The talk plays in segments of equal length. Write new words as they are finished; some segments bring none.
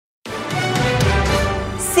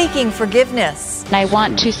seeking forgiveness. And I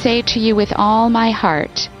want to say to you with all my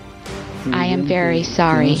heart, I am very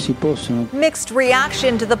sorry. Mixed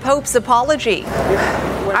reaction to the Pope's apology.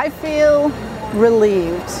 I feel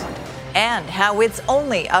relieved. And how it's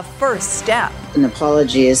only a first step. An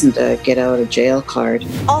apology isn't a get-out-of-jail card.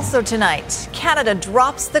 Also tonight, Canada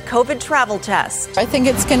drops the COVID travel test. I think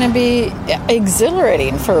it's going to be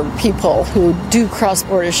exhilarating for people who do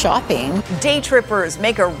cross-border shopping. Day trippers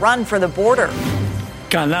make a run for the border.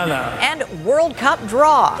 Canada. And World Cup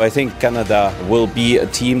draw. I think Canada will be a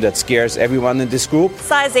team that scares everyone in this group.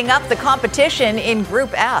 Sizing up the competition in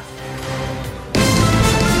Group F.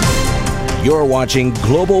 You're watching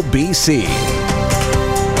Global BC.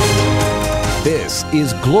 This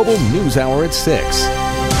is Global News Hour at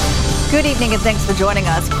 6. Good evening and thanks for joining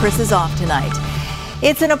us. Chris is off tonight.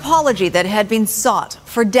 It's an apology that had been sought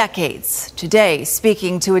for decades. Today,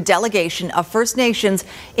 speaking to a delegation of First Nations,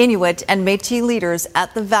 Inuit and Métis leaders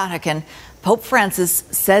at the Vatican, Pope Francis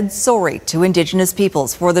said sorry to Indigenous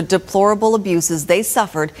peoples for the deplorable abuses they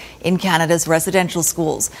suffered in Canada's residential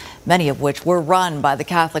schools, many of which were run by the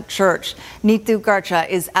Catholic Church. Neetu Garcha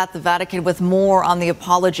is at the Vatican with more on the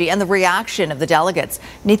apology and the reaction of the delegates.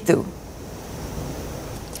 Neetu.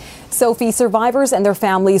 Sophie, survivors and their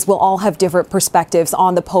families will all have different perspectives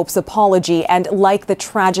on the Pope's apology, and like the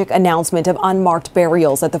tragic announcement of unmarked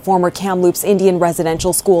burials at the former Kamloops Indian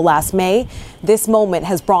Residential School last May, this moment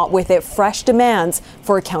has brought with it fresh demands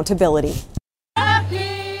for accountability.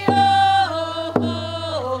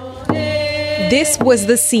 This was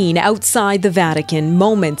the scene outside the Vatican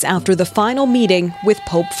moments after the final meeting with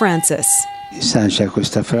Pope Francis.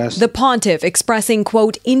 The pontiff expressing,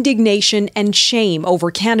 quote, indignation and shame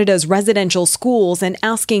over Canada's residential schools and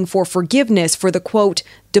asking for forgiveness for the, quote,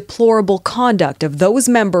 deplorable conduct of those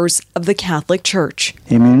members of the Catholic Church.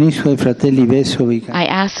 I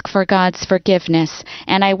ask for God's forgiveness,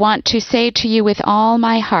 and I want to say to you with all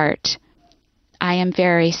my heart, I am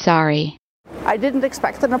very sorry. I didn't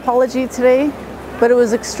expect an apology today, but it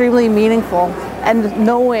was extremely meaningful. And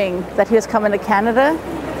knowing that he was coming to Canada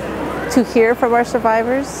to hear from our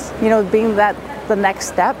survivors, you know, being that the next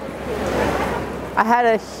step, I had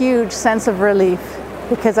a huge sense of relief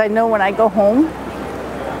because I know when I go home,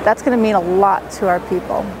 that's going to mean a lot to our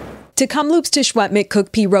people. To Kamloops Tishwetmik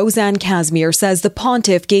Cookpee Roseanne Casimir says the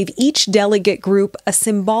pontiff gave each delegate group a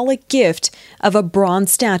symbolic gift of a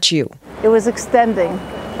bronze statue. It was extending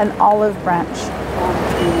an olive branch.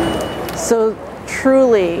 So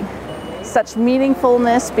truly, such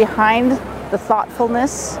meaningfulness behind the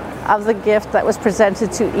thoughtfulness of the gift that was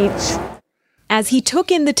presented to each. As he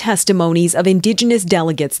took in the testimonies of Indigenous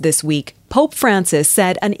delegates this week, Pope Francis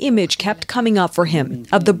said an image kept coming up for him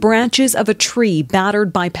of the branches of a tree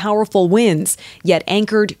battered by powerful winds, yet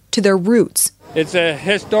anchored to their roots. It's a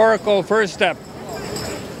historical first step.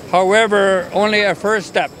 However, only a first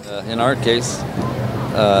step. In our case,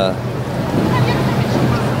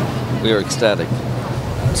 we are ecstatic.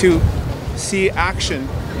 To see action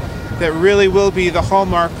that really will be the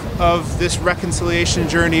hallmark of this reconciliation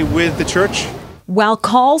journey with the Church. While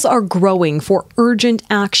calls are growing for urgent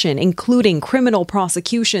action, including criminal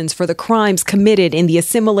prosecutions for the crimes committed in the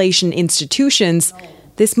assimilation institutions,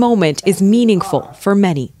 this moment is meaningful for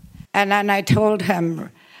many. And then I told him,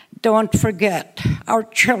 don't forget our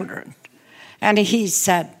children. And he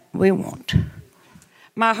said, we won't.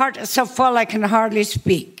 My heart is so full I can hardly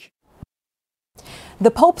speak. The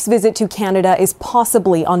Pope's visit to Canada is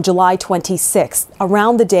possibly on July 26th,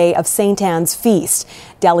 around the day of St. Anne's feast.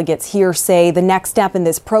 Delegates here say the next step in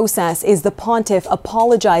this process is the pontiff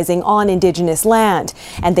apologizing on Indigenous land.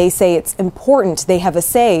 And they say it's important they have a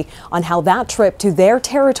say on how that trip to their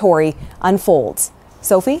territory unfolds.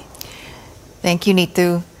 Sophie? Thank you,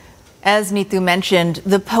 Neetu. As Neetu mentioned,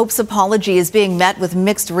 the Pope's apology is being met with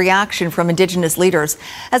mixed reaction from Indigenous leaders.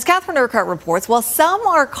 As Catherine Urquhart reports, while some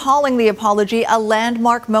are calling the apology a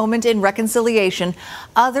landmark moment in reconciliation,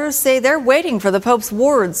 others say they're waiting for the Pope's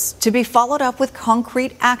words to be followed up with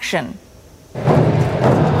concrete action.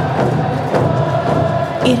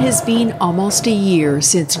 It has been almost a year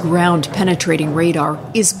since ground-penetrating radar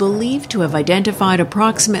is believed to have identified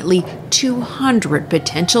approximately 200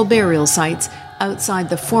 potential burial sites outside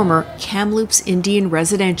the former Kamloops Indian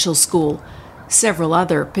Residential School. Several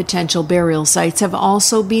other potential burial sites have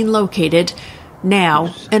also been located.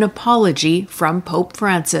 Now, an apology from Pope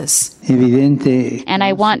Francis. And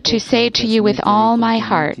I want to say to you with all my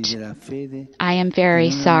heart, I am very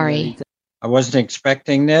sorry. I wasn't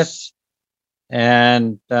expecting this.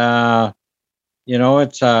 And,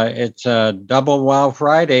 it's a double wow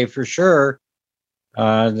Friday for sure.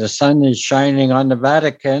 The sun is shining on the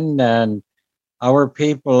Vatican, and our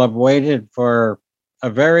people have waited for a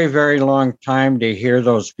very, very long time to hear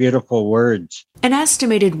those beautiful words. An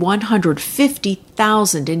estimated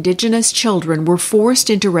 150,000 Indigenous children were forced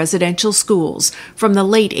into residential schools from the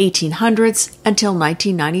late 1800s until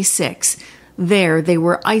 1996. There they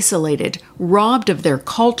were isolated, robbed of their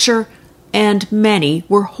culture, and many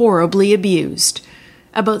were horribly abused.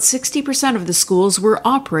 About 60% of the schools were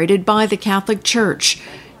operated by the Catholic Church.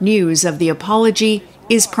 News of the apology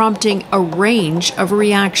is prompting a range of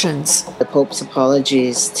reactions. The Pope's apology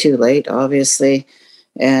is too late, obviously.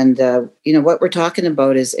 And, what we're talking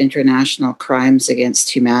about is international crimes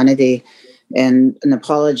against humanity. And an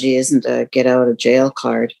apology isn't a get-out-of-jail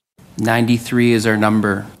card. 93 is our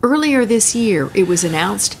number. Earlier this year, it was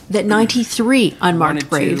announced that 93 unmarked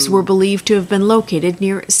graves were believed to have been located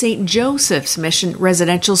near St. Joseph's Mission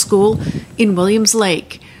Residential School in Williams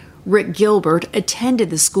Lake. Rick Gilbert attended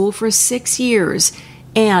the school for 6 years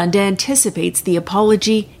and anticipates the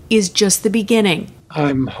apology is just the beginning.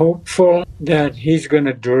 I'm hopeful that he's going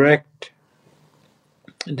to direct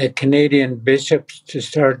the Canadian bishops to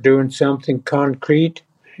start doing something concrete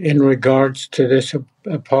in regards to this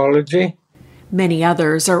apology. Many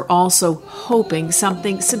others are also hoping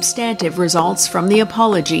something substantive results from the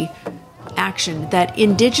apology, action that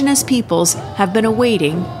Indigenous peoples have been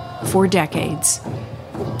awaiting for decades.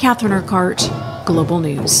 Catherine Urquhart, Global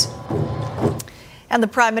News. And the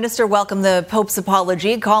Prime Minister welcomed the Pope's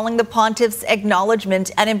apology, calling the Pontiff's acknowledgement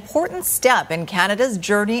an important step in Canada's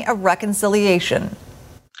journey of reconciliation.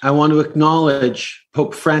 I want to acknowledge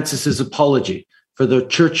Pope Francis's apology for the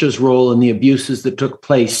Church's role in the abuses that took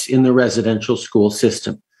place in the residential school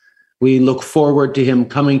system. We look forward to him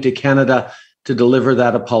coming to Canada to deliver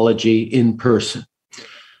that apology in person.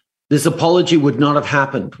 This apology would not have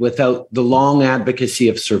happened without the long advocacy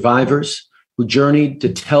of survivors who journeyed to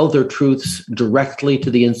tell their truths directly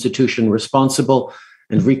to the institution responsible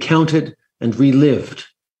and recounted and relived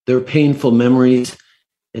their painful memories.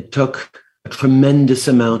 It took a tremendous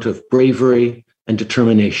amount of bravery and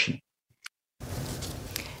determination.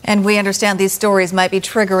 And we understand these stories might be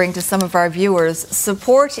triggering to some of our viewers.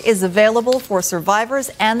 Support is available for survivors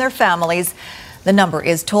and their families. The number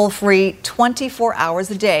is toll-free 24 hours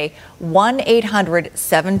a day,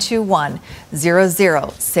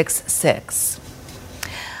 1-800-721-0066.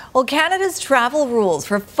 Well, Canada's travel rules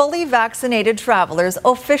for fully vaccinated travelers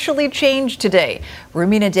officially changed today.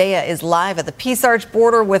 Rumina Daya is live at the Peace Arch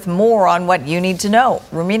border with more on what you need to know.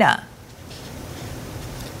 Rumina.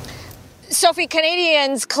 Sophie,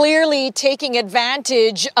 Canadians clearly taking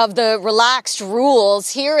advantage of the relaxed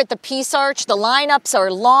rules. Here at the Peace Arch, the lineups are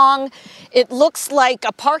long. It looks like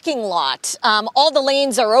a parking lot. All the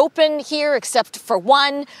lanes are open here except for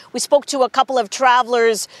one. We spoke to a couple of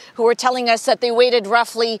travelers who were telling us that they waited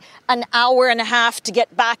roughly an hour and a half to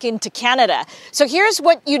get back into Canada. So here's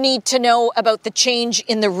what you need to know about the change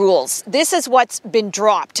in the rules. This is what's been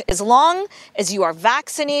dropped. As long as you are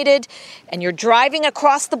vaccinated and you're driving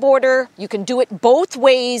across the border, you can do it both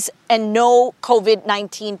ways and no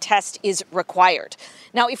COVID-19 test is required.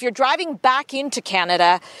 Now, if you're driving back into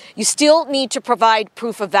Canada, you still need to provide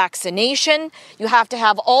proof of vaccination. You have to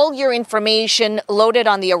have all your information loaded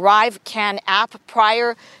on the ArriveCAN app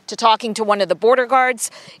prior to talking to one of the border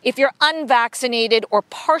guards. If you're unvaccinated or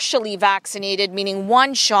partially vaccinated, meaning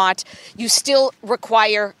one shot, you still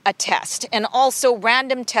require a test. And also,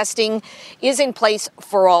 random testing is in place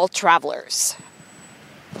for all travelers.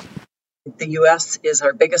 The U.S. is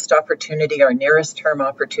our biggest opportunity, our nearest term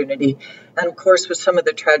opportunity. And of course, with some of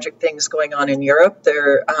the tragic things going on in Europe,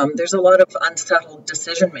 there's a lot of unsettled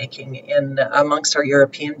decision making amongst our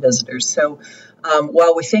European visitors. So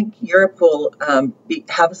while we think Europe will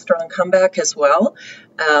have a strong comeback as well,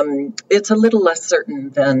 it's a little less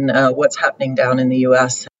certain than what's happening down in the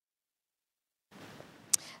U.S.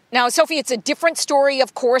 Now, Sophie, it's a different story,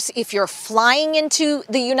 of course, if you're flying into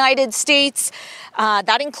the United States.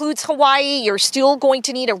 That includes Hawaii. You're still going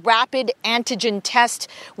to need a rapid antigen test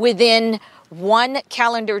within 1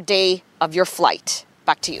 calendar day of your flight.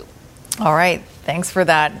 Back to you. All right. Thanks for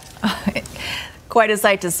that. Quite a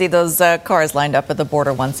sight to see those cars lined up at the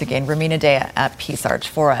border once again. Rumina Daya at Peace Arch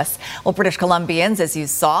for us. Well, British Columbians, as you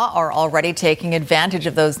saw, are already taking advantage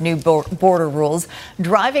of those new border rules,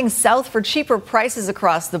 driving south for cheaper prices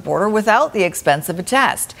across the border without the expense of a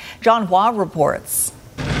test. John Hua reports.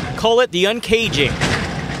 Call it the uncaging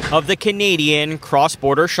of the Canadian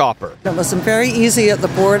cross-border shopper. It was very easy at the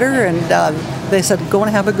border, and they said, go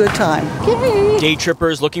and have a good time. Yay! Day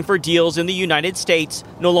trippers looking for deals in the United States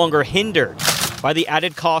no longer hindered by the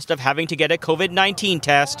added cost of having to get a COVID-19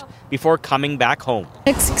 test before coming back home.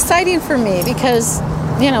 It's exciting for me because,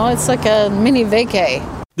 it's like a mini vacay.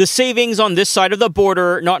 The savings on this side of the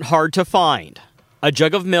border not hard to find. A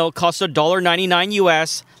jug of milk costs $1.99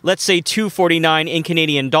 US, let's say $2.49 in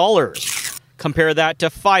Canadian dollars. Compare that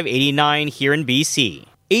to $5.89 here in BC.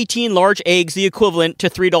 18 large eggs, the equivalent to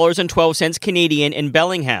 $3.12 Canadian in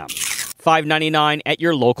Bellingham. $5.99 at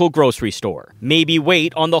your local grocery store. Maybe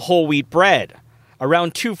wait on the whole wheat bread.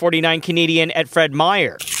 Around $2.49 Canadian at Fred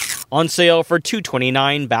Meyer. On sale for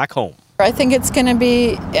 $2.29 back home. I think it's going to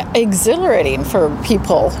be exhilarating for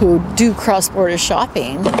people who do cross-border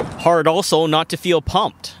shopping. Hard also not to feel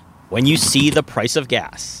pumped when you see the price of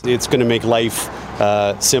gas. It's going to make life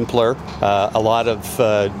simpler, a lot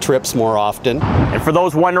of trips more often. And for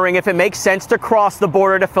those wondering if it makes sense to cross the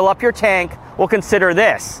border to fill up your tank, well, consider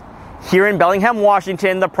this. Here in Bellingham,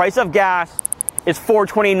 Washington, the price of gas is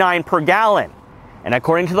 $4.29 per gallon. And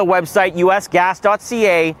according to the website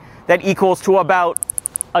usgas.ca, that equals to about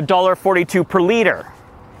 $1.42 per liter.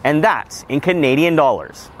 And that's in Canadian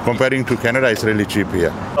dollars. Comparing to Canada, it's really cheap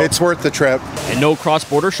here. It's worth the trip. And no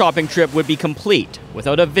cross-border shopping trip would be complete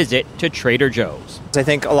without a visit to Trader Joe's. I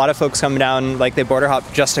think a lot of folks come down, like they border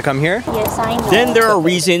hop just to come here. Yes, I know. Then there are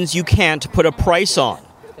reasons you can't put a price on,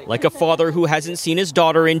 like a father who hasn't seen his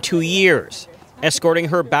daughter in 2 years, escorting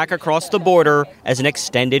her back across the border as an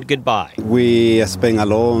extended goodbye. We spent a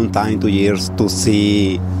long time, 2 years, to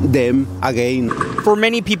see them again. For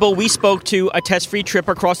many people we spoke to, a test-free trip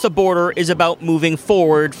across the border is about moving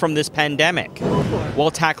forward from this pandemic, while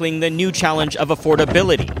tackling the new challenge of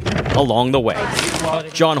affordability along the way.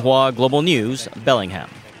 John Hua, Global News, Bellingham.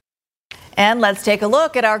 And let's take a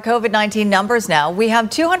look at our COVID-19 numbers now. We have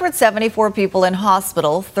 274 people in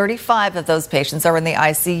hospital. 35 of those patients are in the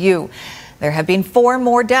ICU. There have been 4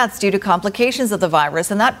 more deaths due to complications of the virus,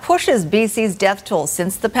 and that pushes BC's death toll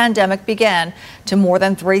since the pandemic began to more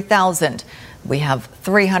than 3,000. We have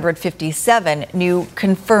 357 new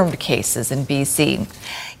confirmed cases in BC.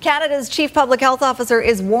 Canada's Chief Public Health Officer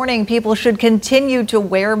is warning people should continue to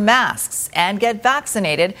wear masks and get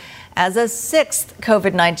vaccinated as a 6th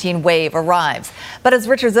COVID-19 wave arrives. But as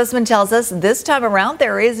Richard Zussman tells us, this time around,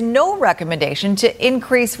 there is no recommendation to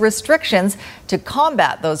increase restrictions to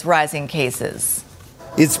combat those rising cases.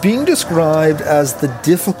 It's being described as the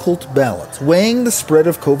difficult balance, weighing the spread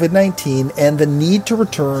of COVID-19 and the need to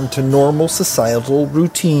return to normal societal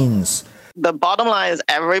routines. The bottom line is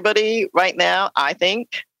everybody right now, I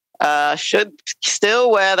think, should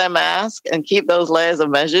still wear their mask and keep those layers of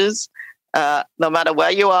measures. No matter where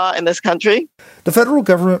you are in this country. The federal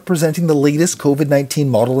government presenting the latest COVID-19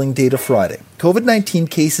 modeling data Friday. COVID-19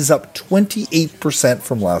 cases up 28%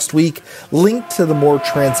 from last week, linked to the more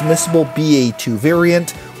transmissible BA2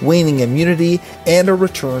 variant, waning immunity, and a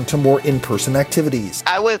return to more in-person activities.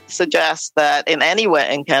 I would suggest that in anywhere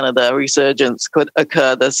in Canada, a resurgence could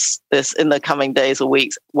occur this in the coming days or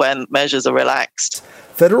weeks when measures are relaxed.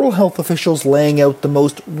 Federal health officials laying out the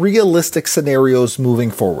most realistic scenarios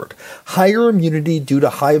moving forward. Higher immunity due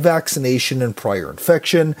to high vaccination and prior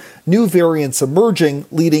infection, new variants emerging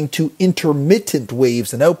leading to intermittent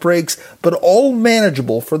waves and outbreaks, but all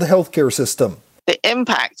manageable for the healthcare system. The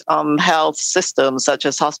impact on health systems such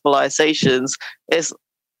as hospitalizations is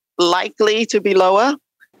likely to be lower.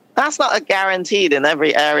 That's not guaranteed in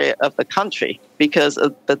every area of the country because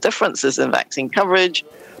of the differences in vaccine coverage.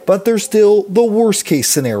 But there's still the worst-case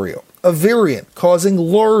scenario, a variant causing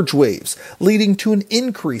large waves, leading to an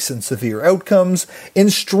increase in severe outcomes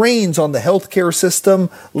and strains on the healthcare system,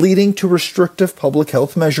 leading to restrictive public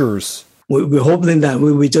health measures. We're hoping that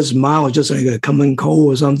we just mild, just like a common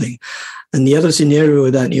cold or something. And the other scenario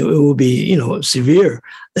that it will be, severe,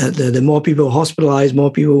 that the more people hospitalized,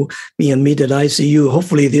 more people being admitted to ICU,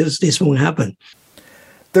 hopefully this won't happen.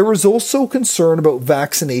 There is also concern about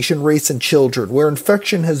vaccination rates in children where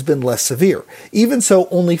infection has been less severe. Even so,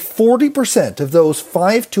 only 40% of those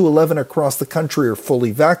 5 to 11 across the country are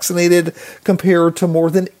fully vaccinated, compared to more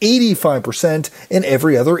than 85% in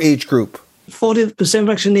every other age group. 40%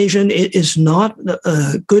 vaccination is not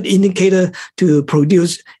a good indicator to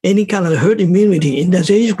produce any kind of herd immunity in that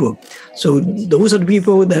age group. So those are the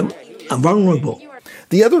people that are vulnerable.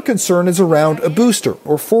 The other concern is around a booster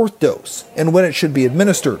or 4th dose and when it should be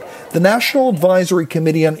administered. The National Advisory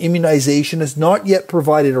Committee on Immunization has not yet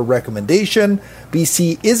provided a recommendation.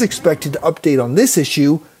 BC is expected to update on this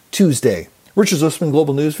issue Tuesday. Richard Zussman,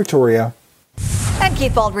 Global News, Victoria. And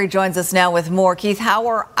Keith Baldry joins us now with more. Keith, how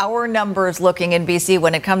are our numbers looking in BC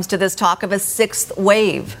when it comes to this talk of a 6th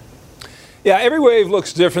wave? Yeah, every wave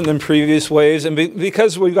looks different than previous waves, and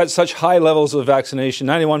because we've got such high levels of vaccination,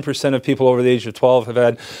 91% of people over the age of 12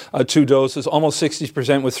 have had 2 doses, almost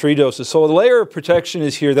 60% with 3 doses. So a layer of protection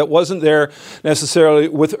is here that wasn't there necessarily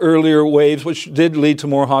with earlier waves, which did lead to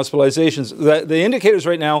more hospitalizations. The indicators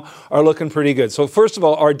right now are looking pretty good. So first of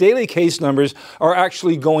all, our daily case numbers are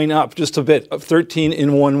actually going up just a bit, 13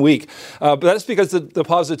 in 1 week. But that's because the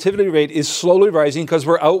positivity rate is slowly rising because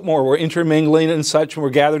we're out more, we're intermingling and such, and we're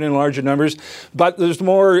gathered in larger numbers. But there's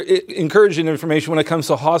more encouraging information when it comes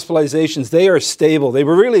to hospitalizations. They are stable. They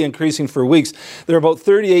were really increasing for weeks. There are about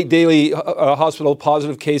 38 daily hospital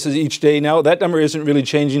positive cases each day now. That number isn't really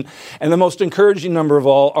changing. And the most encouraging number of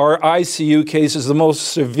all are ICU cases. The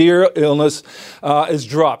most severe illness is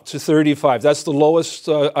dropped to 35. That's the lowest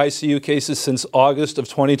ICU cases since August of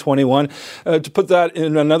 2021. To put that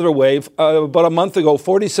in another way, about a month ago,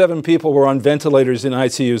 47 people were on ventilators in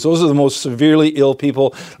ICUs. Those are the most severely ill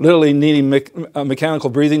people, literally needing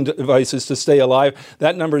mechanical breathing devices to stay alive.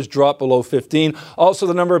 That number has dropped below 15. Also,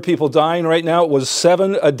 the number of people dying right now was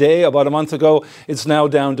 7 a day about a month ago. It's now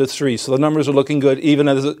down to 3. So the numbers are looking good even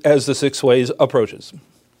as the 6th wave approaches.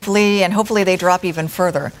 Hopefully they drop even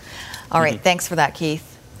further. All right, thanks for that,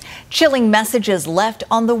 Keith. Chilling messages left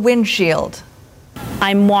on the windshield.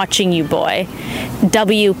 I'm watching you, boy.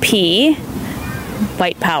 WP,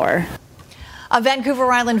 white power. A Vancouver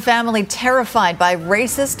Island family terrified by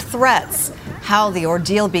racist threats. How the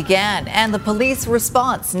ordeal began and the police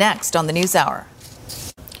response next on the NewsHour.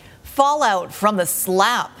 Fallout from the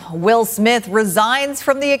slap. Will Smith resigns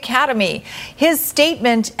from the Academy. His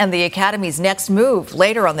statement and the Academy's next move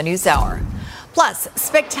later on the NewsHour. Plus,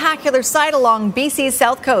 spectacular sight along BC's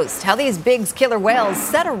south coast. How these big killer whales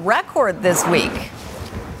set a record this week.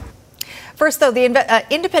 First, though, the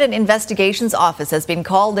Independent Investigations Office has been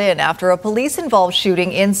called in after a police-involved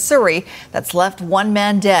shooting in Surrey that's left 1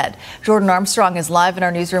 man dead. Jordan Armstrong is live in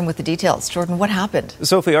our newsroom with the details. Jordan, what happened?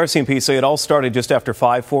 Sophie, RCMP say it all started just after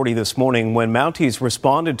 5:40 this morning when Mounties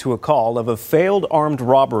responded to a call of a failed armed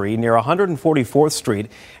robbery near 144th Street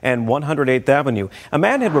and 108th Avenue. A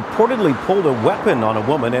man had reportedly pulled a weapon on a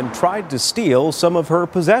woman and tried to steal some of her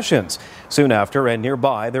possessions. Soon after and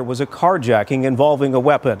nearby, there was a carjacking involving a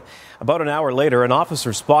weapon. About an hour later, an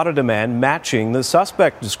officer spotted a man matching the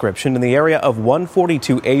suspect description in the area of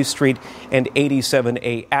 142A Street and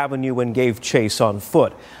 87A Avenue and gave chase on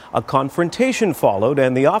foot. A confrontation followed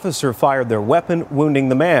and the officer fired their weapon, wounding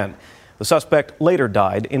the man. The suspect later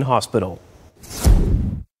died in hospital.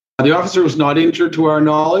 The officer was not injured to our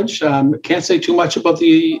knowledge. Can't say too much about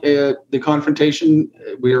the confrontation.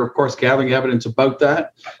 We are, of course, gathering evidence about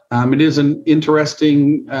that. It is an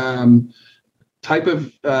interesting type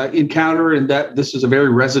of encounter in that this is a very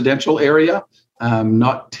residential area,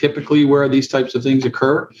 not typically where these types of things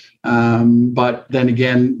occur. But then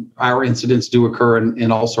again, our incidents do occur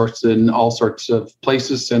in all sorts of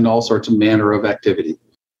places and all sorts of manner of activity.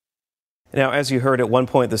 Now, as you heard, at one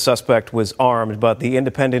point the suspect was armed, but the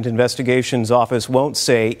Independent Investigations Office won't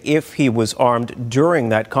say if he was armed during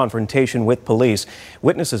that confrontation with police.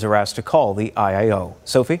 Witnesses are asked to call the IAO.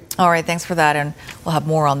 Sophie? All right, thanks for that, and we'll have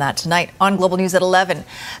more on that tonight on Global News at 11.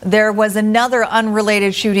 There was another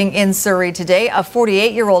unrelated shooting in Surrey today. A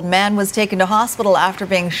 48-year-old man was taken to hospital after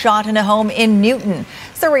being shot in a home in Newton.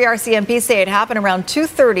 Surrey RCMP say it happened around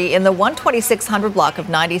 2:30 in the 12600 block of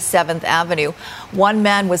 97th Avenue. One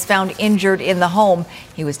man was found injured in the home.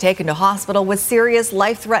 He was taken to hospital with serious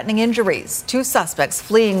life-threatening injuries. 2 suspects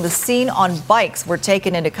fleeing the scene on bikes were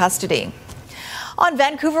taken into custody. On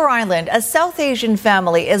Vancouver Island, a South Asian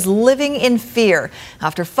family is living in fear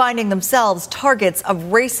after finding themselves targets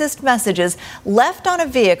of racist messages left on a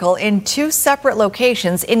vehicle in 2 separate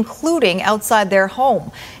locations, including outside their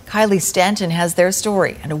home. Kylie Stanton has their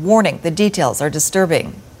story and a warning: the details are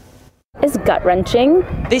disturbing. Is gut-wrenching.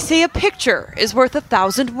 They say a picture is worth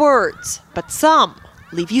 1,000 words, but some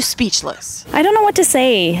leave you speechless. I don't know what to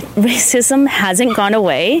say. Racism hasn't gone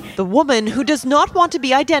away. The woman, who does not want to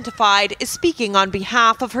be identified, is speaking on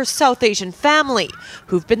behalf of her South Asian family,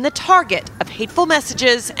 who've been the target of hateful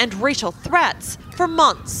messages and racial threats for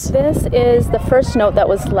months. This is the first note that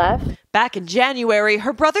was left. Back in January,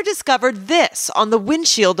 her brother discovered this on the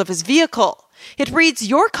windshield of his vehicle. It reads,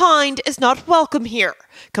 "Your kind is not welcome here,"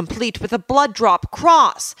 complete with a blood drop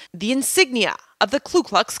cross, the insignia of the Ku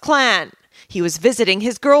Klux Klan. He was visiting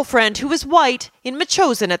his girlfriend, who was white, in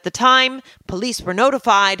Metchosin at the time. Police were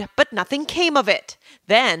notified, but nothing came of it.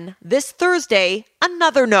 Then, this Thursday,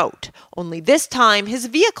 another note. Only this time, his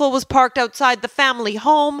vehicle was parked outside the family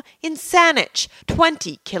home in Saanich,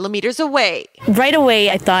 20 kilometers away. Right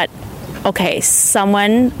away, I thought, okay,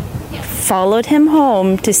 someone followed him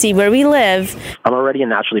home to see where we live. I'm already a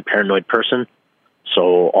naturally paranoid person,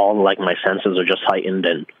 so all my senses are just heightened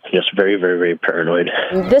and just very, very, very paranoid.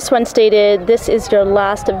 This one stated, "This is your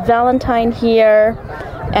last Valentine here,"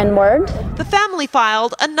 N-word. The family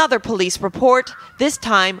filed another police report, this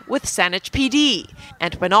time with Saanich PD.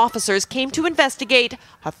 And when officers came to investigate,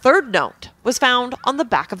 a third note was found on the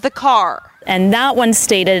back of the car. And that one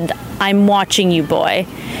stated, "I'm watching you, boy.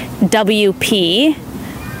 WP,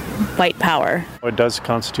 white power." It does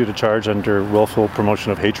constitute a charge under willful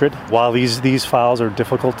promotion of hatred. While these files are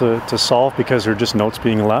difficult to solve because they're just notes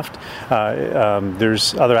being left,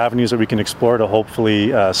 there's other avenues that we can explore to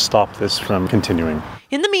hopefully stop this from continuing.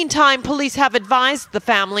 In the meantime, police have advised the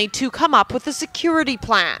family to come up with a security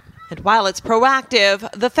plan. And while it's proactive,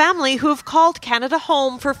 the family, who've called Canada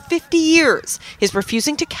home for 50 years, is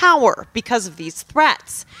refusing to cower because of these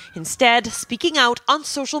threats, instead speaking out on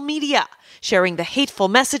social media, sharing the hateful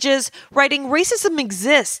messages, writing racism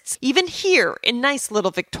exists, even here in nice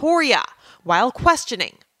little Victoria, while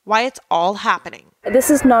questioning why it's all happening. This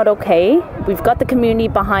is not okay. We've got the community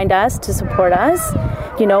behind us to support us.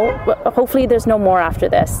 Hopefully there's no more after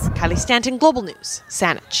this. Kylie Stanton, Global News,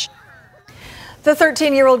 Saanich. The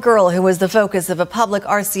 13-year-old girl who was the focus of a public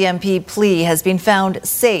RCMP plea has been found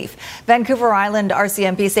safe. Vancouver Island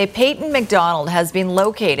RCMP say Peyton McDonald has been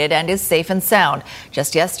located and is safe and sound.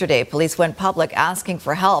 Just yesterday, police went public asking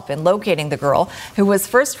for help in locating the girl who was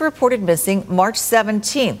first reported missing March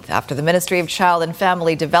 17th after the Ministry of Child and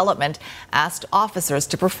Family Development asked officers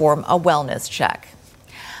to perform a wellness check.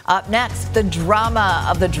 Up next, the drama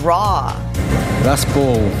of the draw. That's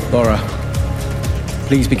ball, Laura.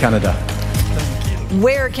 Please be Canada.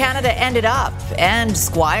 Where Canada ended up, and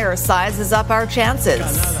Squire sizes up our chances.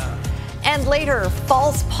 Canada. And later,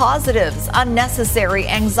 false positives, unnecessary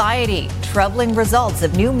anxiety, troubling results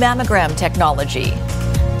of new mammogram technology.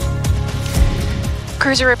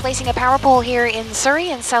 Crews are replacing a power pole here in Surrey,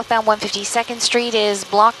 and southbound 152nd Street is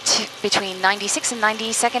blocked between 96 and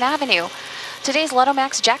 92nd Avenue. Today's Lotto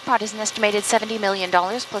Max jackpot is an estimated $70 million,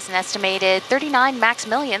 plus an estimated 39 max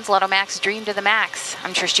millions. Lotto Max dream to the max.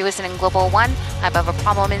 I'm Trish Jewison in Global One. I have a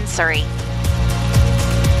problem in Surrey.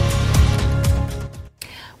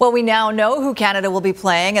 Well, we now know who Canada will be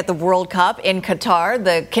playing at the World Cup in Qatar.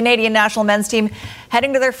 The Canadian national men's team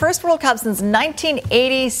heading to their first World Cup since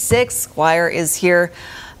 1986. Squire is here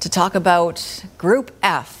to talk about Group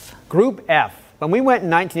F. Group F. When we went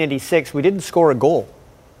in 1986, we didn't score a goal.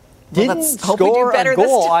 Didn't score a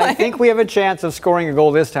goal. I think we have a chance of scoring a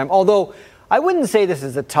goal this time. Although I wouldn't say this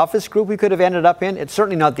is the toughest group we could have ended up in. It's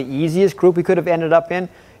certainly not the easiest group we could have ended up in.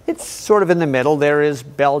 It's sort of in the middle. There is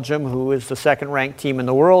Belgium, who is the second-ranked team in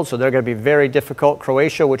the world, so they're going to be very difficult.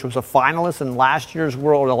 Croatia, which was a finalist in last year's the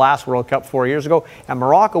last World Cup 4 years ago, and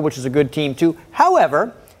Morocco, which is a good team too.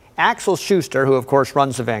 However, Axel Schuster, who of course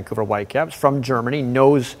runs the Vancouver Whitecaps from Germany,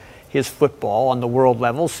 knows his football on the world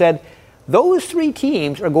level, said those three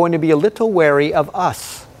teams are going to be a little wary of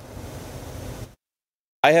us.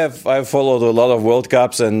 I've followed a lot of World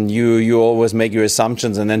Cups, and you always make your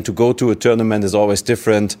assumptions, and then to go to a tournament is always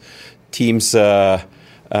different. Teams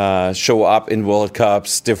show up in World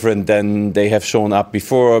Cups different than they have shown up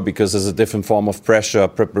before because there's a different form of pressure,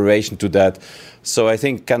 preparation to that. So I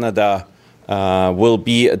think Canada will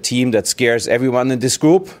be a team that scares everyone in this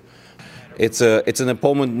group. It's an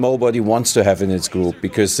opponent nobody wants to have in its group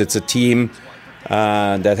because it's a team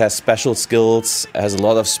that has special skills, has a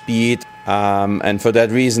lot of speed, and for that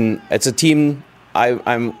reason, it's a team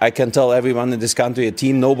I can tell everyone in this country, a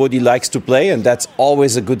team nobody likes to play, and that's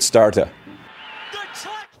always a good starter.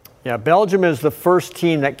 Yeah, Belgium is the first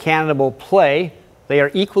team that Canada will play. They are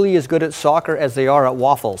equally as good at soccer as they are at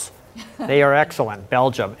waffles. They are excellent,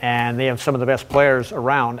 Belgium, and they have some of the best players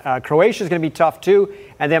around. Croatia is going to be tough too,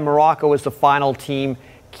 and then Morocco is the final team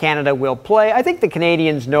Canada will play. I think the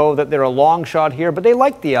Canadians know that they're a long shot here, but they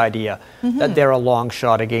like the idea that they're a long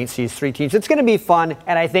shot against these three teams. It's going to be fun,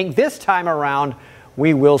 and I think this time around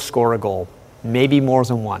we will score a goal, maybe more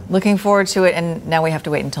than one. Looking forward to it, and now we have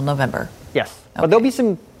to wait until November. Yes, but there'll be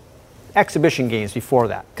some exhibition games before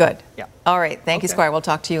that. Good. Yeah. All right. Thank you, Squire. We'll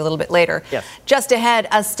talk to you a little bit later. Yes. Just ahead,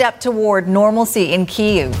 a step toward normalcy in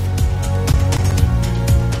Kyiv.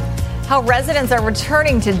 How residents are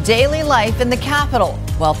returning to daily life in the capital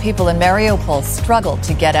while people in Mariupol struggle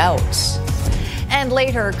to get out. And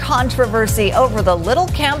later, controversy over the Little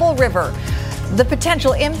Campbell River, the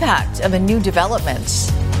potential impact of a new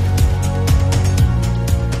development.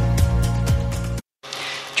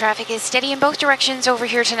 Traffic is steady in both directions over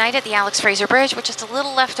here tonight at the Alex Fraser Bridge, with just a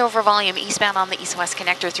little leftover volume eastbound on the east-west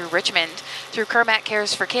connector through Richmond. Through Kermac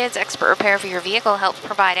Cares for Kids, expert repair for your vehicle helps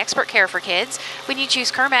provide expert care for kids. When you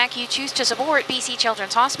choose Kermac, you choose to support BC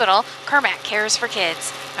Children's Hospital. Kermac Cares for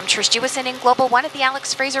Kids. I'm Trish Jewison in Global One at the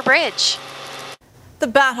Alex Fraser Bridge. The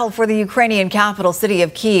battle for the Ukrainian capital city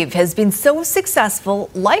of Kyiv has been so successful,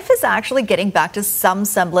 life is actually getting back to some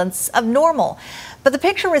semblance of normal. But the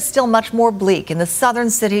picture is still much more bleak in the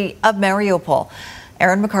southern city of Mariupol.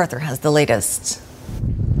 Aaron MacArthur has the latest.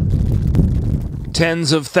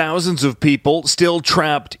 Tens of thousands of people still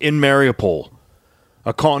trapped in Mariupol.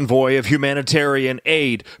 A convoy of humanitarian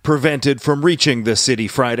aid prevented from reaching the city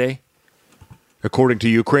Friday. According to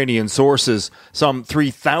Ukrainian sources, some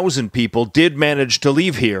 3,000 people did manage to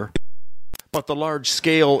leave here, but the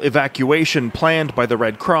large-scale evacuation planned by the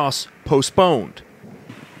Red Cross postponed.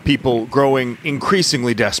 People growing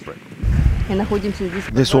increasingly desperate.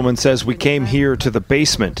 This woman says, we came here to the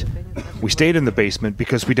basement. We stayed in the basement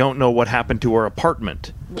because we don't know what happened to our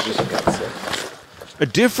apartment. A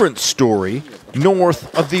different story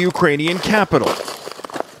north of the Ukrainian capital.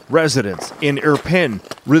 Residents in Irpin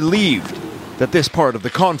relieved that this part of the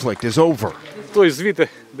conflict is over.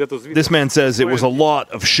 This man says it was a lot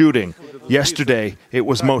of shooting. Yesterday, it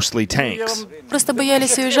was mostly tanks.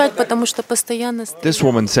 This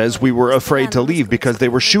woman says we were afraid to leave because they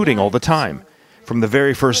were shooting all the time. From the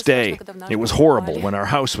very first day, it was horrible when our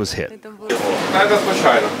house was hit.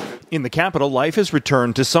 In the capital, life has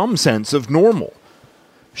returned to some sense of normal.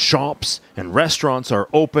 Shops and restaurants are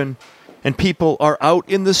open, and people are out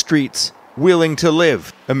in the streets willing to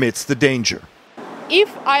live amidst the danger.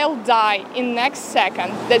 If I'll die in next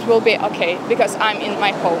second, that will be okay, because I'm in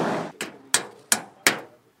my home.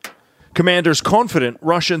 Commanders confident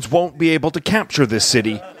Russians won't be able to capture this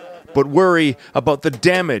city, but worry about the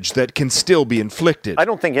damage that can still be inflicted. I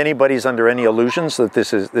don't think anybody's under any illusions that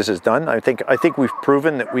this is done. I think we've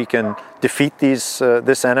proven that we can defeat this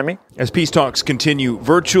enemy. As peace talks continue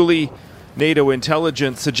virtually, NATO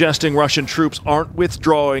intelligence suggesting Russian troops aren't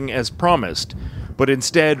withdrawing as promised, but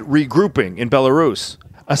instead regrouping in Belarus,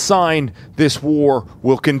 a sign this war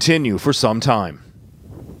will continue for some time.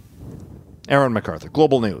 Aaron MacArthur,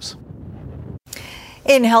 Global News.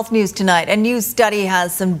 In health news tonight, a new study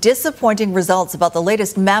has some disappointing results about the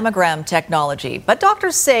latest mammogram technology. But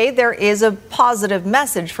doctors say there is a positive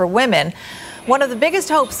message for women. One of the biggest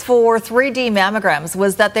hopes for 3D mammograms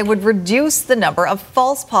was that they would reduce the number of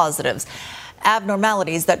false positives,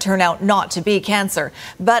 abnormalities that turn out not to be cancer.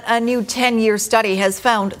 But a new 10-year study has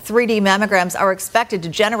found 3D mammograms are expected to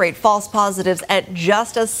generate false positives at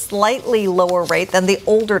just a slightly lower rate than the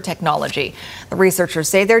older technology. The researchers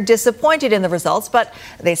say they're disappointed in the results, but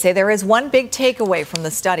they say there is one big takeaway from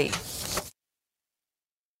the study.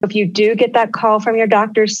 If you do get that call from your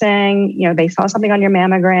doctor saying, they saw something on your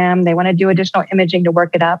mammogram, they want to do additional imaging to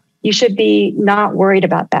work it up, you should be not worried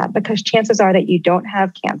about that, because chances are that you don't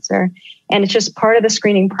have cancer, and it's just part of the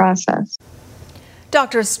screening process.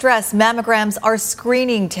 Doctors stress mammograms are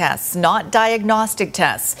screening tests, not diagnostic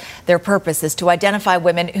tests. Their purpose is to identify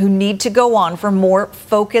women who need to go on for more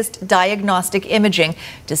focused diagnostic imaging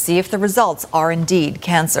to see if the results are indeed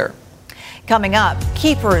cancer. Coming up,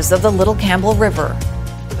 keepers of the Little Campbell River.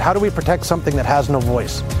 How do we protect something that has no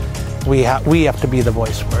voice? We have to be the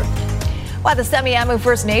voice for it. Why the Semiahmoo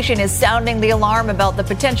First Nation is sounding the alarm about the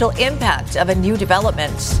potential impact of a new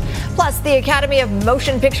development. Plus, the Academy of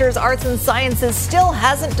Motion Pictures Arts and Sciences still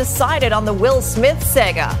hasn't decided on the Will Smith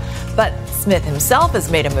saga. But Smith himself has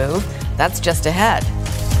made a move. That's just ahead.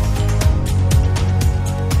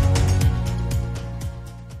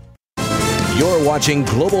 You're watching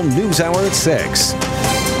Global News Hour at 6.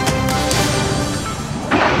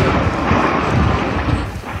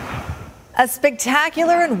 A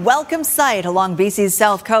spectacular and welcome sight along BC's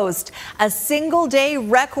south coast. A single-day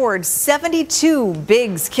record 72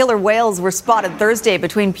 Biggs killer whales were spotted Thursday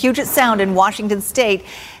between Puget Sound in Washington State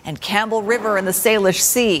and Campbell River in the Salish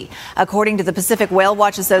Sea. According to the Pacific Whale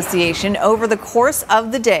Watch Association, over the course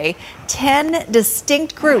of the day, 10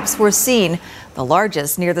 distinct groups were seen. The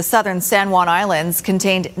largest, near the southern San Juan Islands,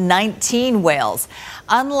 contained 19 whales.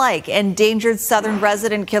 Unlike endangered southern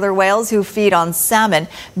resident killer whales who feed on salmon,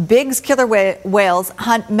 Biggs killer whales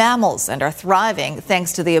hunt mammals and are thriving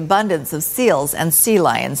thanks to the abundance of seals and sea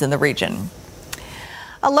lions in the region.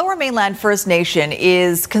 A Lower Mainland First Nation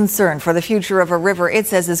is concerned for the future of a river it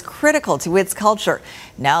says is critical to its culture,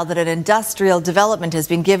 now that an industrial development has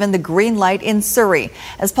been given the green light in Surrey.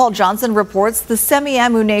 As Paul Johnson reports, the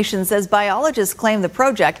Semiahmoo Nation says biologists claim the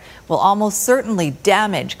project will almost certainly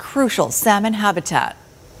damage crucial salmon habitat.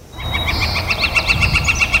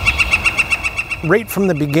 Right from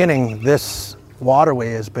the beginning, this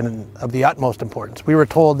waterway has been of the utmost importance. We were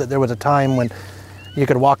told that there was a time when you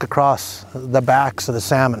could walk across the backs of the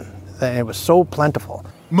salmon. It was so plentiful.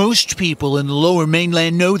 Most people in the Lower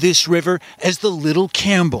Mainland know this river as the Little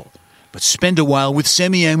Campbell. But spend a while with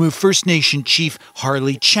Semiahmoo First Nation Chief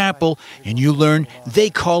Harley Chappell, and you learn they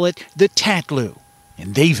call it the Tatloo.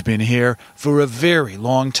 And they've been here for a very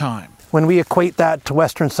long time. When we equate that to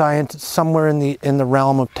Western science, it's somewhere in the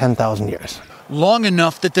realm of 10,000 years. Long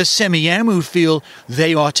enough that the Semiahmoo feel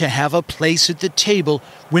they ought to have a place at the table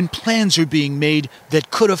when plans are being made that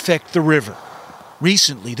could affect the river.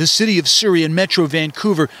 Recently, the City of Surrey and Metro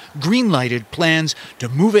Vancouver greenlighted plans to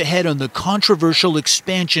move ahead on the controversial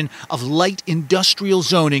expansion of light industrial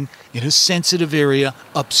zoning in a sensitive area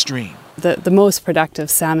upstream. The most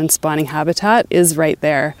productive salmon spawning habitat is right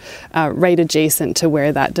there, right adjacent to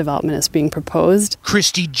where that development is being proposed.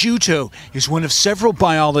 Christy Juto is one of several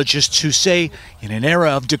biologists who say in an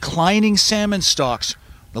era of declining salmon stocks,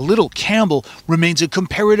 the Little Campbell remains a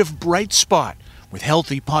comparative bright spot, with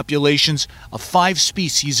healthy populations of 5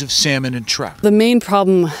 species of salmon and trout. The main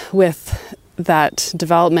problem with that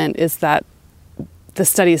development is that the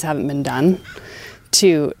studies haven't been done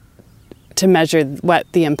to measure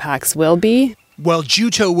what the impacts will be. While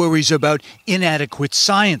Juto worries about inadequate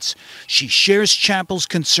science, she shares Chappell's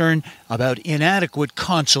concern about inadequate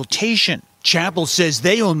consultation. Chappell says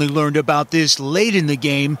they only learned about this late in the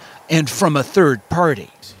game and from a third party.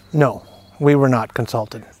 No, we were not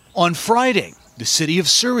consulted. On Friday, the City of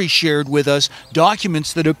Surrey shared with us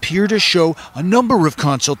documents that appear to show a number of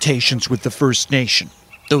consultations with the First Nation,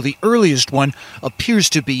 though the earliest one appears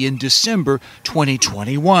to be in December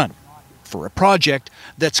 2021, for a project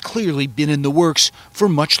that's clearly been in the works for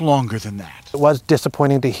much longer than that. It was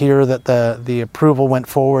disappointing to hear that the approval went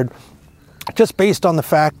forward just based on the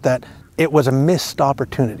fact that it was a missed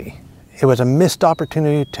opportunity. It was a missed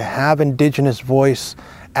opportunity to have Indigenous voice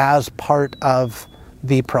as part of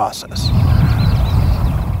the process.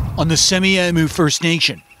 On the Semiahmoo First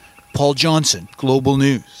Nation, Paul Johnson, Global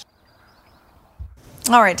News.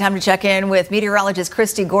 All right, time to check in with meteorologist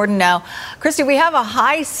Christy Gordon now. Christy, we have a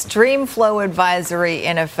high stream flow advisory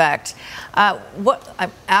in effect.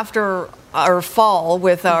 After our fall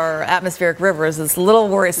with our atmospheric rivers is a little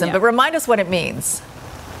worrisome, but remind us what it means.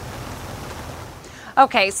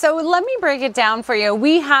 Okay, so let me break it down for you.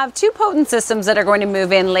 We have 2 potent systems that are going to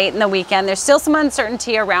move in late in the weekend. There's still some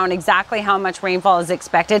uncertainty around exactly how much rainfall is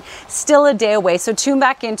expected. Still a day away, so tune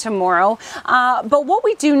back in tomorrow. But what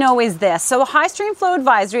we do know is this. So a high stream flow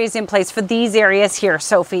advisory is in place for these areas here,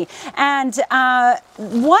 Sophie. And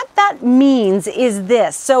what that means is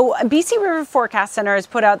this. So BC River Forecast Center has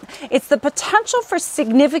put out, it's the potential for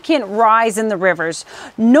significant rise in the rivers.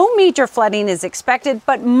 No major flooding is expected,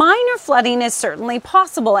 but minor flooding is certainly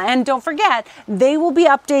possible. And don't forget, they will be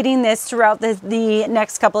updating this throughout the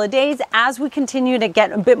next couple of days as we continue to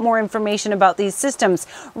get a bit more information about these systems.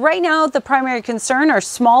 Right now, the primary concern are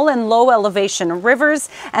small and low elevation rivers,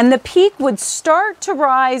 and the peak would start to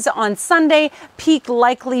rise on Sunday, peak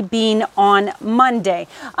likely being on Monday.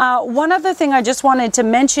 One other thing I just wanted to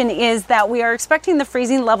mention is that we are expecting the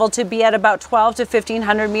freezing level to be at about 12 to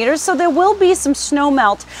 1,500 meters, so there will be some snow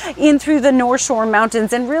melt in through the North Shore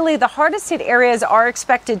Mountains, and really the hardest hit areas are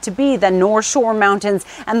expected to be the North Shore Mountains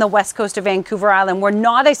and the west coast of Vancouver Island. We're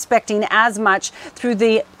not expecting as much through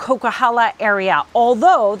the Coquihalla area,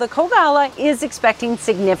 although the Coquihalla is expecting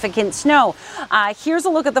significant snow. Here's a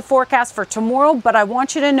look at the forecast for tomorrow, but I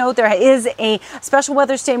want you to know there is a special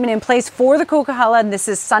weather statement in place for the Coquihalla, and this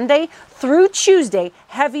is Sunday through Tuesday.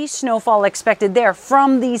 Heavy snowfall expected there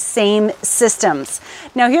from these same systems.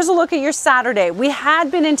 Now here's a look at your Saturday. We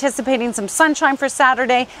had been anticipating some sunshine for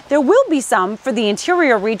Saturday. There will be some for the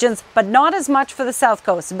interior regions, but not as much for the south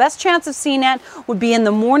coast. The best chance of seeing it would be in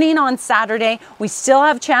the morning on Saturday. We still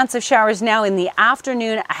have chance of showers now in the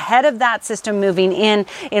afternoon ahead of that system moving in.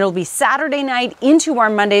 It'll be Saturday night into our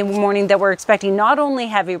Monday morning that we're expecting not only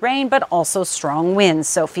heavy rain, but also strong winds,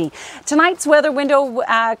 Sophie. Tonight's weather window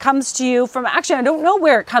comes to you from, actually, I don't know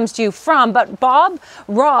where it comes to you from, but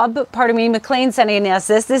Rob McLean sending us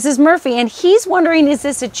this. This is Murphy, and he's wondering, is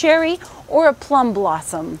this a cherry or a plum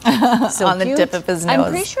blossom? So on the cute. tip of his nose.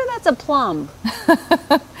 I'm pretty sure that's a plum.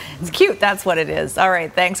 It's cute. That's what it is. All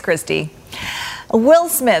right. Thanks, Christy. Will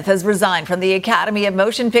Smith has resigned from the Academy of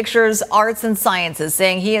Motion Pictures Arts and Sciences,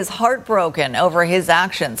 saying he is heartbroken over his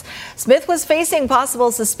actions. Smith was facing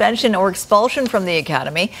possible suspension or expulsion from the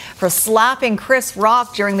Academy for slapping Chris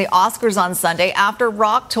Rock during the Oscars on Sunday after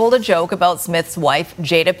Rock told a joke about Smith's wife,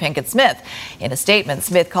 Jada Pinkett Smith. In a statement,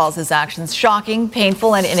 Smith calls his actions shocking,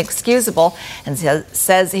 painful, and inexcusable, and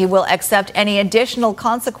says he will accept any additional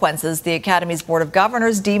consequences the Academy's Board of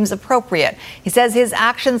Governors deems appropriate. He says his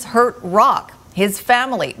actions hurt Rock, his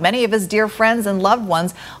family, many of his dear friends and loved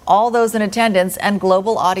ones, all those in attendance, and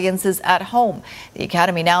global audiences at home. The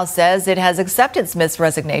Academy now says it has accepted Smith's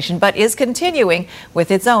resignation, but is continuing with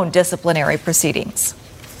its own disciplinary proceedings.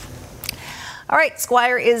 All right,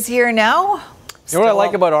 Squire is here now. You know what I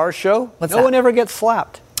like about our show? What's no that? one ever gets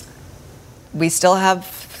slapped. We still have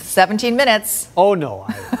 17 minutes. Oh, no.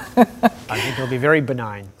 I think it'll be very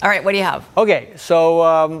benign. All right, what do you have? Okay,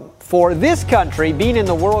 so for this country, being in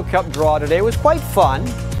the World Cup draw today was quite fun.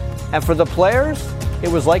 And for the players, it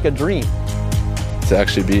was like a dream. To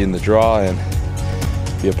actually be in the draw and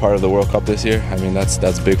be a part of the World Cup this year, I mean,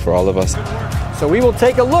 that's big for all of us. So we will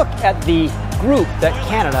take a look at the group that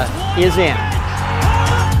Canada is in.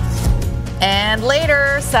 And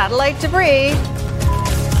later, satellite debris.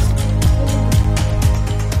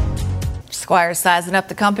 Squire sizing up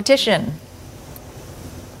the competition.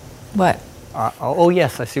 What? Oh,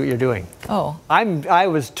 yes, I see what you're doing. Oh. I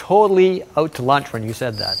was totally out to lunch when you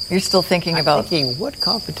said that. You're still thinking about... thinking, what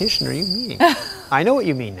competition are you meaning? I know what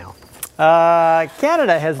you mean now.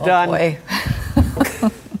 Canada has done... Boy.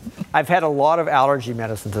 I've had a lot of allergy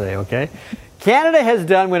medicine today, okay? Canada has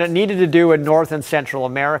done what it needed to do in North and Central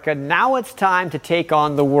America. Now it's time to take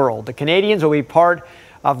on the world. The Canadians will be part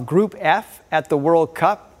of Group F at the World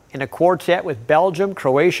Cup in a quartet with Belgium,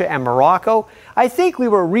 Croatia, and Morocco. I think we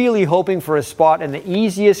were really hoping for a spot in the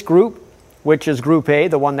easiest group, which is Group A,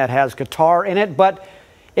 the one that has Qatar in it, but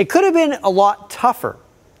it could have been a lot tougher.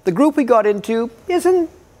 The group we got into isn't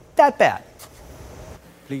that bad.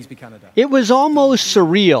 Please be Canada. It was almost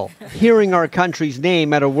surreal hearing our country's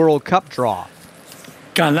name at a World Cup draw.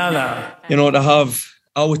 Canada. You know, to have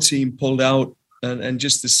our team pulled out and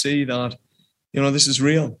just to see that, you know, this is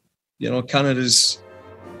real. You know, Canada's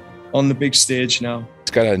on the big stage now.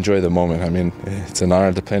 Just got to enjoy the moment. I mean, it's an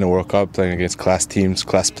honor to play in a World Cup, playing against class teams,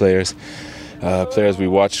 class players, players we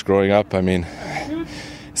watched growing up. I mean,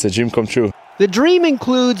 it's a dream come true. The dream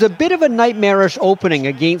includes a bit of a nightmarish opening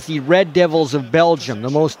against the Red Devils of Belgium, the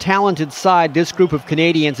most talented side this group of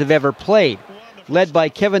Canadians have ever played. Led by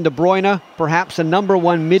Kevin De Bruyne, perhaps a number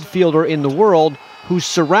one midfielder in the world, who's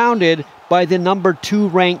surrounded by the number 2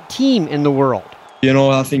 ranked team in the world. You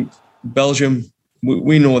know, I think Belgium,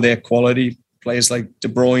 we know their quality, players like De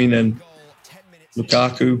Bruyne and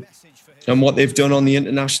Lukaku, and what they've done on the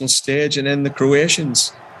international stage, and then the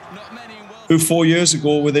Croatians, who 4 years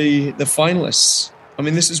ago were the finalists. I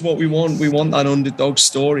mean, this is what we want. We want that underdog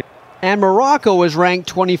story. And Morocco is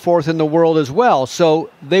ranked 24th in the world as well, so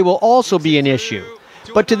they will also be an issue.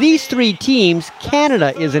 But to these 3 teams,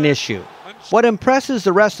 Canada is an issue. What impresses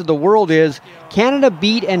the rest of the world is Canada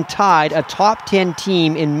beat and tied a top 10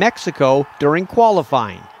 team in Mexico during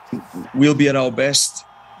qualifying. We'll be at our best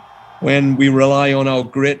when we rely on our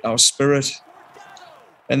grit, our spirit,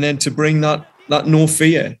 and then to bring that no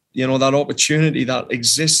fear, you know, that opportunity that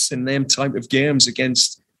exists in them type of games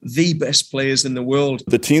against the best players in the world.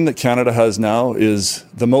 The team that Canada has now is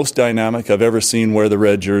the most dynamic I've ever seen wear the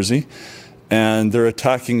red jersey. And their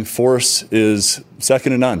attacking force is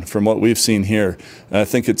second to none from what we've seen here. And I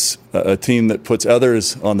think it's a team that puts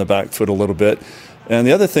others on the back foot a little bit. And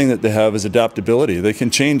the other thing that they have is adaptability. They can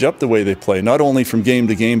change up the way they play, not only from game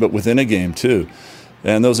to game, but within a game too.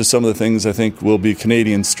 And those are some of the things I think will be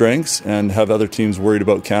Canadian strengths and have other teams worried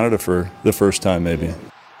about Canada for the first time maybe.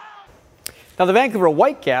 Now, the Vancouver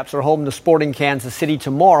Whitecaps are home to Sporting Kansas City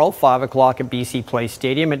tomorrow, 5 o'clock at BC Place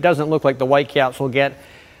Stadium. It doesn't look like the Whitecaps will get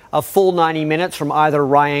a full 90 minutes from either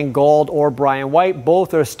Ryan Gauld or Brian White.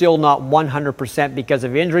 Both are still not 100% because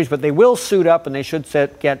of injuries, but they will suit up and they should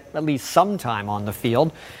get at least some time on the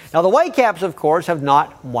field. Now, the Whitecaps, of course, have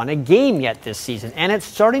not won a game yet this season, and it's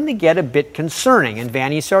starting to get a bit concerning, and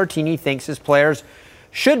Vanni Sartini thinks his players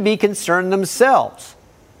should be concerned themselves.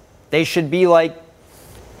 They should be like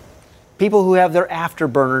people who have their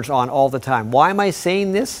afterburners on all the time. Why am I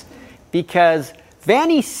saying this? Because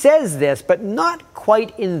Vanni says this, but not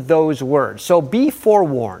quite in those words. So be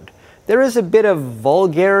forewarned. There is a bit of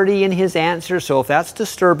vulgarity in his answer, so if that's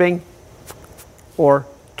disturbing, or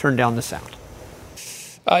turn down the sound.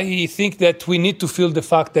 I think that we need to feel the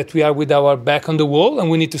fact that we are with our back on the wall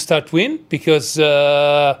and we need to start win because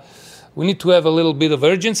we need to have a little bit of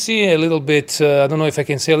urgency, a little bit, I don't know if I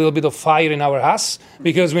can say a little bit of fire in our ass,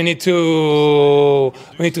 because we need to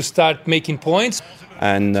start making points.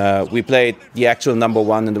 And we played the actual number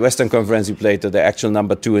 1 in the Western Conference. We played the actual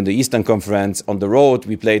number 2 in the Eastern Conference. On the road,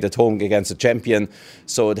 we played at home against the champion.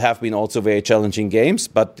 So it have been also very challenging games.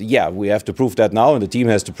 But yeah, we have to prove that now, and the team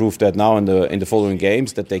has to prove that now in the following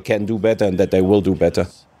games, that they can do better and that they will do better.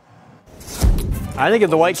 I think if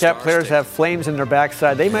the Whitecap players have flames in their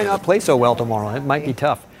backside, they might not play so well tomorrow. It might be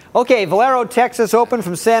tough. Okay, Valero Texas Open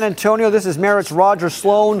from San Antonio. This is Merritt's Roger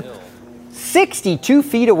Sloan. 62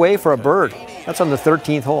 feet away for a bird. That's on the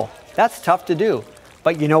 13th hole. That's tough to do.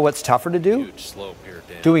 But you know what's tougher to do?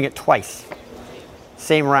 Doing it twice.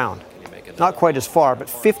 Same round. Not quite as far, but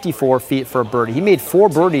 54 feet for a birdie. He made 4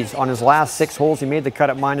 birdies on his last 6 holes. He made the cut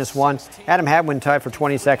at -1. Adam Hadwin tied for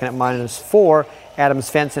 22nd at -4. Adam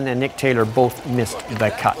Svensson and Nick Taylor both missed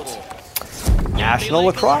the cut. National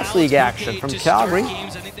Lacrosse League action from Calgary.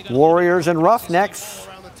 Warriors and Roughnecks.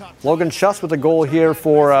 Logan Schuss with a goal here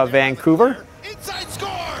for Vancouver.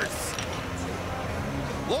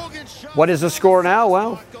 What is the score now?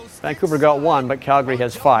 Well, Vancouver got 1, but Calgary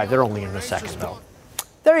has 5. They're only in the second, though.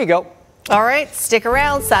 There you go. All right, stick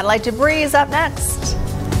around. Satellite debris is up next.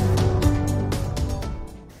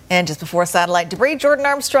 And just before satellite debris, Jordan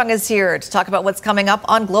Armstrong is here to talk about what's coming up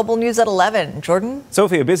on Global News at 11. Jordan?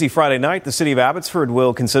 Sophie, a busy Friday night. The city of Abbotsford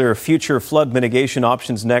will consider future flood mitigation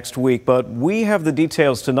options next week, but we have the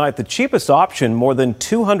details tonight. The cheapest option, more than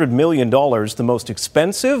 $200 million. The most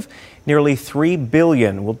expensive, nearly $3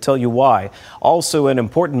 billion. We'll tell you why. Also, an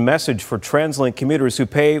important message for TransLink commuters who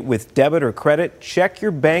pay with debit or credit. Check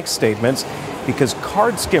your bank statements, because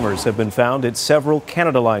card skimmers have been found at several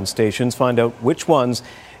Canada Line stations. Find out which ones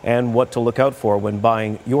and what to look out for when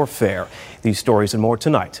buying your fare. These stories and more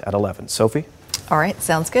tonight at 11. Sophie? All right,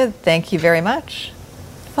 sounds good. Thank you very much.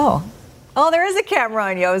 Oh, there is a camera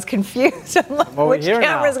on you. I was confused. I'm like, which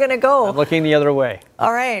camera is going to go? I'm looking the other way.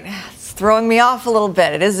 All right, it's throwing me off a little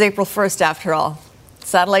bit. It is April 1st after all.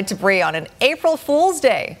 Satellite debris on an April Fool's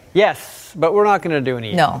Day. Yes, but we're not going to do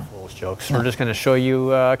any April Fool's jokes. No. We're just going to show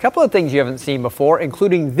you a couple of things you haven't seen before,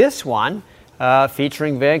 including this one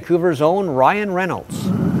featuring Vancouver's own Ryan Reynolds.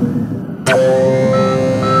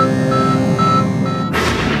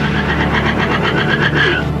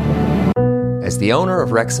 As the owner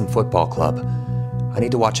of Wrexham Football Club, I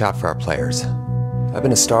need to watch out for our players. I've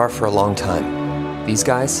been a star for a long time. These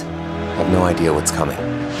guys have no idea what's coming.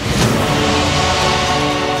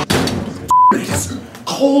 It's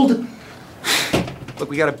cold. Look,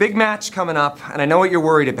 we got a big match coming up, and I know what you're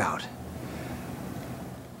worried about.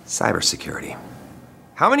 Cybersecurity.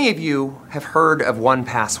 How many of you have heard of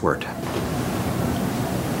 1Password?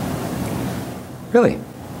 Really?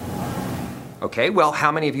 Okay, well,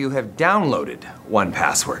 how many of you have downloaded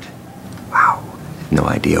 1Password? Wow, no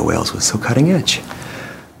idea Wales was so cutting edge.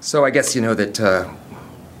 So I guess you know that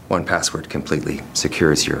 1Password completely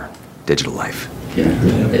secures your digital life.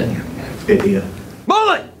 Yeah.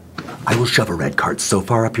 Mullet! I will shove a red card so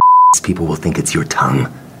far up your ass, people will think it's your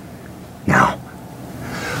tongue. Now,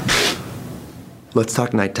 let's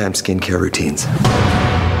talk nighttime skincare routines.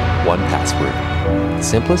 1Password. The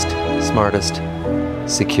simplest, smartest,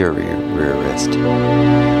 secure rear wrist.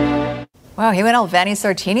 Wow, he went all Vanni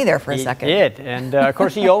Sartini there for a second. He did, and of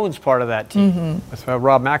course he owns part of that team. With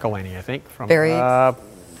Rob McElhaney, I think,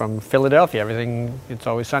 from Philadelphia. Everything, It's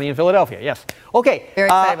Always Sunny in Philadelphia, yes. Okay. Very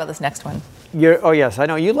excited about this next one. Oh yes, I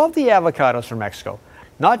know. You love the avocados from Mexico.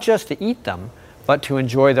 Not just to eat them, but to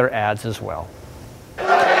enjoy their ads as well.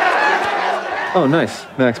 Oh, nice.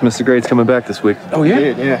 Maximus the Great's coming back this week. Oh, yeah?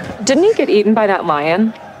 Yeah. Didn't he get eaten by that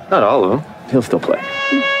lion? Not all of them. He'll still play.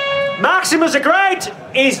 Maximus the Great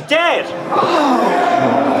is dead!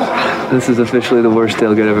 This is officially the worst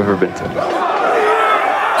tailgate I've ever been to.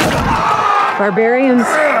 Barbarians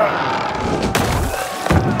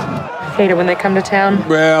hate it when they come to town.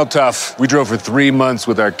 Well, tough. We drove for 3 months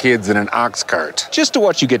with our kids in an ox cart just to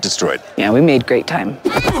watch you get destroyed. Yeah, we made great time.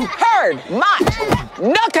 Herd, mutt,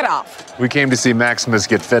 knock it off. We came to see Maximus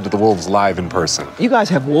get fed to the wolves live in person. You guys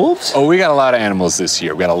have wolves? Oh, we got a lot of animals this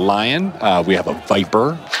year. We got a lion, we have a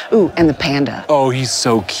viper. Ooh, and the panda. Oh, he's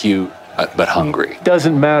so cute, but hungry.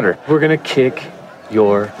 Doesn't matter. We're gonna kick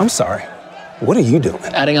your... I'm sorry. What are you doing?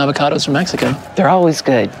 Adding avocados from Mexico. They're always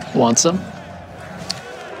good. Want some?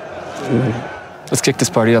 Let's kick this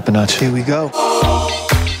party up a notch. Here we go.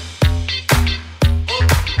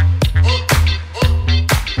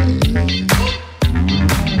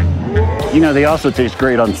 You know, they also taste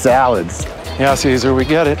great on salads. Yeah, Caesar, we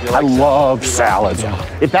get it. I love salads.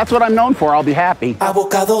 Yeah. If that's what I'm known for, I'll be happy.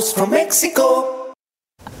 Avocados from Mexico.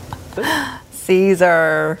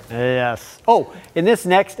 Caesar. Yes. Oh, in this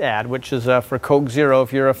next ad, which is for Coke Zero,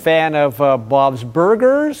 if you're a fan of Bob's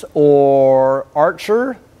Burgers or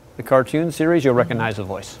Archer, the cartoon series, you'll recognize the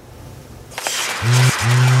voice.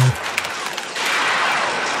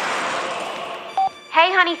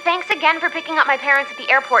 Hey, honey, thanks again for picking up my parents at the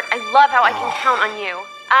airport. I love how I can count on you.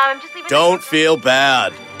 Just leaving. Don't feel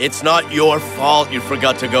bad. It's not your fault you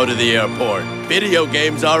forgot to go to the airport. Video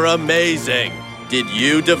games are amazing. Did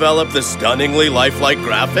you develop the stunningly lifelike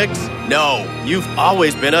graphics? No, you've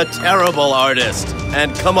always been a terrible artist.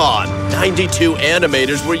 And come on, 92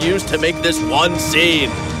 animators were used to make this one scene.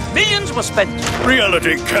 Millions were spent.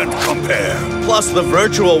 Reality can't compare. Plus, the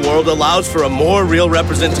virtual world allows for a more real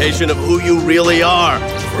representation of who you really are,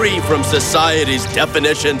 free from society's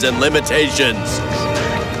definitions and limitations.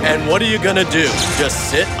 And what are you gonna do? Just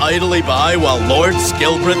sit idly by while Lord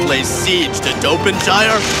Skilbreth lays siege to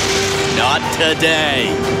Dopenshire? Not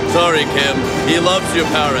today. Sorry, Kim. He loves your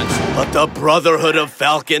parents, but the Brotherhood of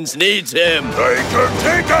Falcons needs him.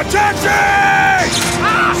 Take a taxi!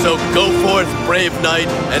 So go forth, brave knight,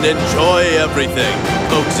 and enjoy everything.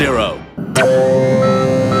 Coke Zero.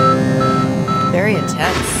 Very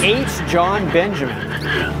intense. H. John Benjamin.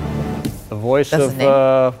 The voice of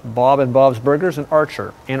Bob and Bob's Burgers and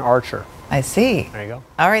Archer. I see. There you go.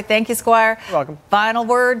 All right, thank you, Squire. You're welcome. Final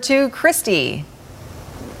word to Christy.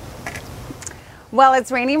 Well,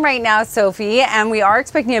 it's raining right now, Sophie, and we are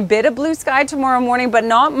expecting a bit of blue sky tomorrow morning, but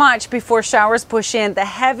not much before showers push in. The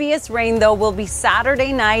heaviest rain, though, will be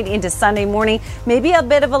Saturday night into Sunday morning. Maybe a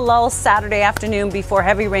bit of a lull Saturday afternoon before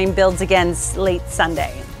heavy rain builds again late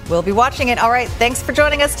Sunday. We'll be watching it. All right, thanks for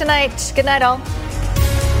joining us tonight. Good night, all.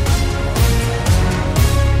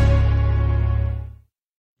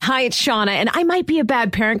 Hi, it's Shauna, and I might be a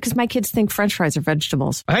bad parent because my kids think French fries are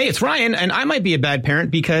vegetables. Hey, it's Ryan, and I might be a bad parent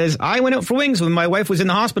because I went out for wings when my wife was in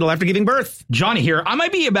the hospital after giving birth. Johnny here. I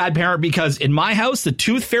might be a bad parent because in my house, the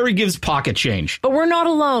tooth fairy gives pocket change. But we're not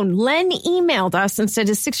alone. Len emailed us and said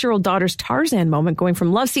his 6-year-old daughter's Tarzan moment going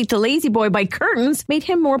from love seat to lazy boy by curtains made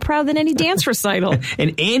him more proud than any dance recital.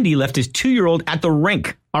 And Andy left his 2-year-old at the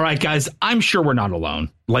rink. All right, guys, I'm sure we're not alone.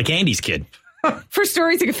 Like Andy's kid. For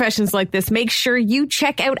stories and confessions like this, make sure you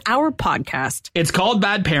check out our podcast. It's called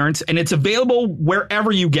Bad Parents, and it's available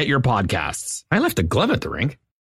wherever you get your podcasts. I left a glove at the rink.